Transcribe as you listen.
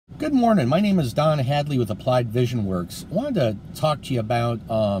Good morning. My name is Don Hadley with Applied Vision Works. I wanted to talk to you about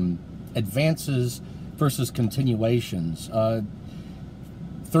advances versus continuations.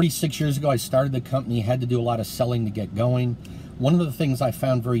 36 years ago, I started the company, had to do a lot of selling to get going. One of the things I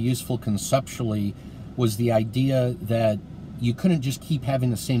found very useful conceptually was the idea that you couldn't just keep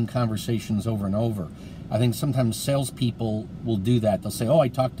having the same conversations over and over. I think sometimes salespeople will do that. They'll say, oh, I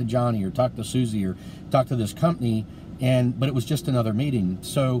talked to Johnny or talked to Susie or talked to this company, but it was just another meeting.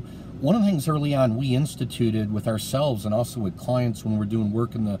 So one of the things early on we instituted with ourselves and also with clients when we're doing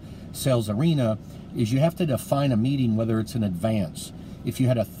work in the sales arena is you have to define a meeting, whether it's an advance. If you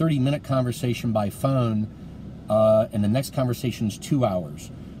had a 30-minute conversation by phone and the next conversation is 2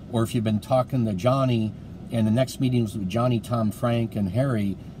 hours, or if you've been talking to Johnny and the next meeting is with Johnny, Tom, Frank, and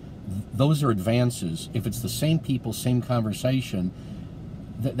Harry, those are advances. If it's the same people, same conversation,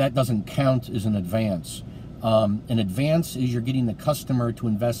 that doesn't count as an advance. An advance is you're getting the customer to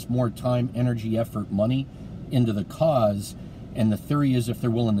invest more time, energy, effort, money into the cause, and the theory is if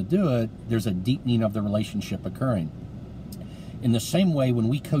they're willing to do it, there's a deepening of the relationship occurring. In the same way, when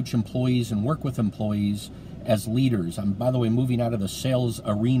we coach employees and work with employees as leaders, I'm, by the way, moving out of the sales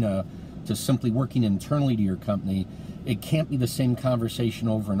arena to simply working internally to your company, it can't be the same conversation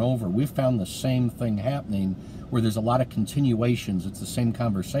over and over. We've found the same thing happening where there's a lot of continuations. It's the same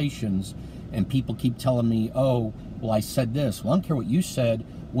conversations, and people keep telling me, oh, well, I said this. Well, I don't care what you said.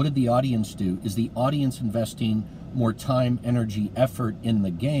 What did the audience do? Is the audience investing more time, energy, effort in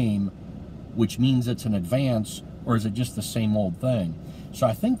the game, which means it's an advance, or is it just the same old thing? So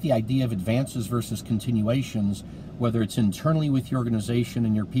I think the idea of advances versus continuations, whether it's internally with your organization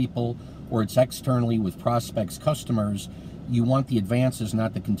and your people, or it's externally with prospects, customers, you want the advances,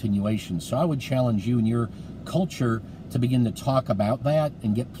 not the continuations. So I would challenge you and your culture to begin to talk about that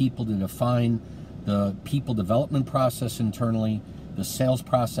and get people to define the people development process internally, the sales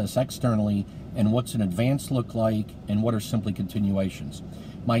process externally, and what's an advance look like and what are simply continuations.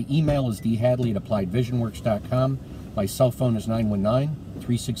 My email is dhadley@appliedvisionworks.com. My cell phone is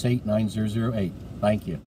 919-368-9008. Thank you.